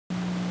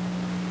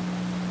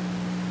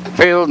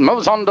Field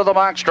moves on to the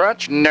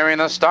backstretch, nearing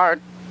the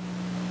start.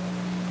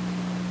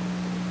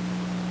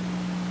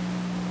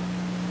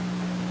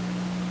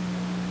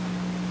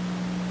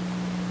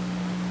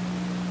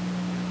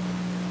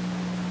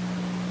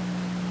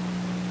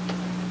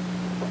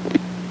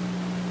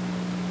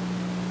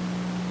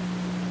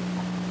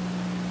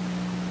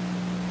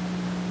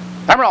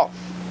 Daryl.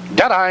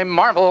 Deadeye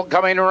Marvel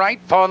coming right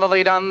for the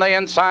lead on the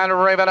inside.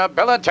 Raven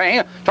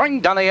Ability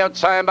joined on the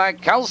outside by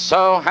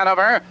Kelso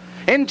Hanover.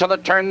 Into the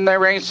turn they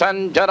race,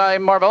 and Deadeye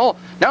Marvel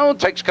now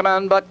takes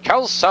command, but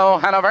Kelso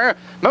Hanover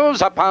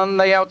moves up on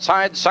the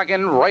outside.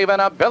 Second,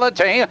 Raven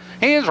Ability.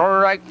 He's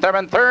right there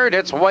in third.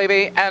 It's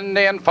Wavy and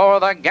in for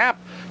the gap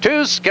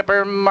to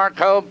skipper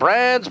Marco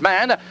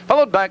Bradsman,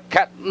 followed by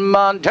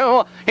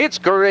Kathmandu. It's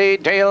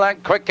Great Deal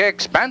and Quick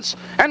Expense,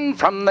 and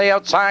from the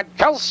outside,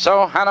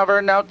 Kelso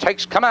Hanover now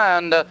takes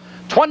command.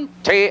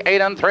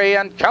 28-3,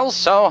 and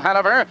Kelso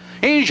Hanover,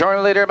 he's your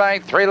leader by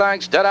 3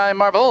 lengths. Deadeye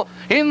Marvel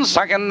in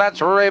second,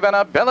 that's Raven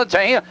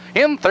Ability.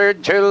 In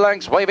third, 2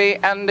 lengths, Wavy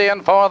and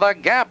in for the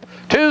gap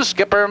to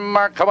skipper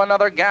Marco.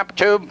 Another gap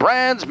to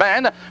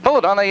Bradsman,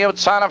 followed on the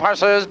outside of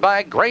horses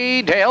by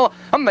Greydale.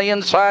 On the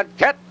inside,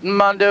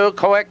 Kathmandu,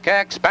 Quick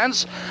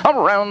Expense.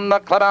 Around the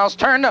clubhouse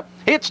turn,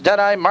 it's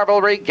Deadeye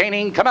Marvel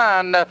regaining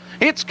command.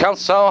 It's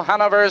Kelso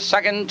Hanover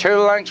second, 2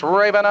 lengths,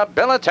 Raven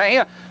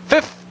Ability.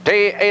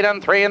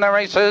 58-3 in the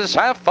races,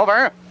 half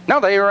over.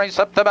 Now they race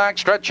up the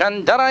backstretch,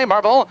 and Deadeye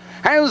Marvel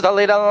has the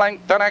lead a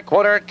length and a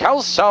quarter.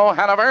 Kelso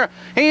Hanover,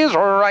 he's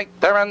right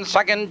there in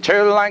second,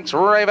 2 lengths,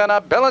 Raven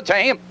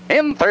Ability.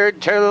 In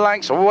third, 2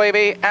 lengths,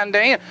 Wavy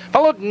Andy,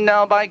 followed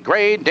now by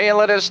Great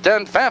Deal, a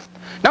distant fifth.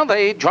 Now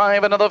they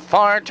drive into the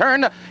far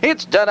turn.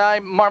 It's Deadeye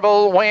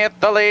Marvel with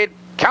the lead.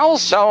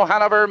 Kelso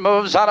Hanover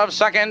moves out of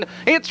second.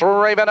 It's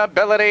Raven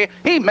Ability.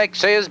 He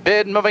makes his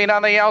bid, moving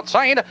on the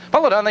outside.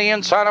 Followed on the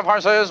inside of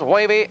horses,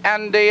 Wavy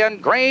Andy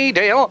and Grey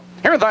Deal.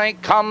 Here they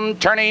come,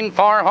 turning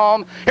for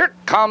home. Here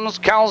comes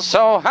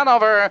Kelso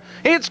Hanover.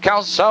 It's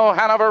Kelso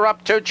Hanover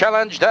up to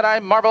challenge Deadeye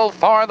Marvel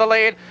for the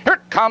lead. Here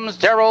comes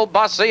Daryl,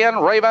 Busse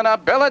and Raven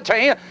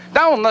Ability.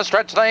 Down the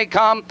stretch they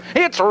come.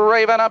 It's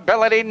Raven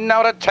Ability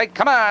now to take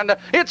command.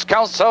 It's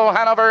Kelso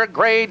Hanover,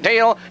 Grey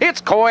Deal.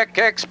 It's Quick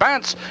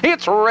Expense.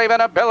 It's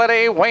Raven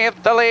Ability with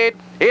the lead.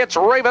 It's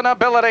Raven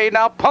Ability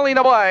now pulling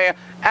away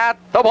at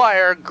the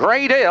wire.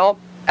 Grey Deal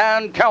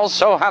and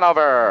Kelso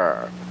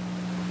Hanover.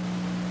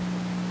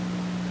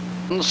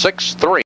 6-3.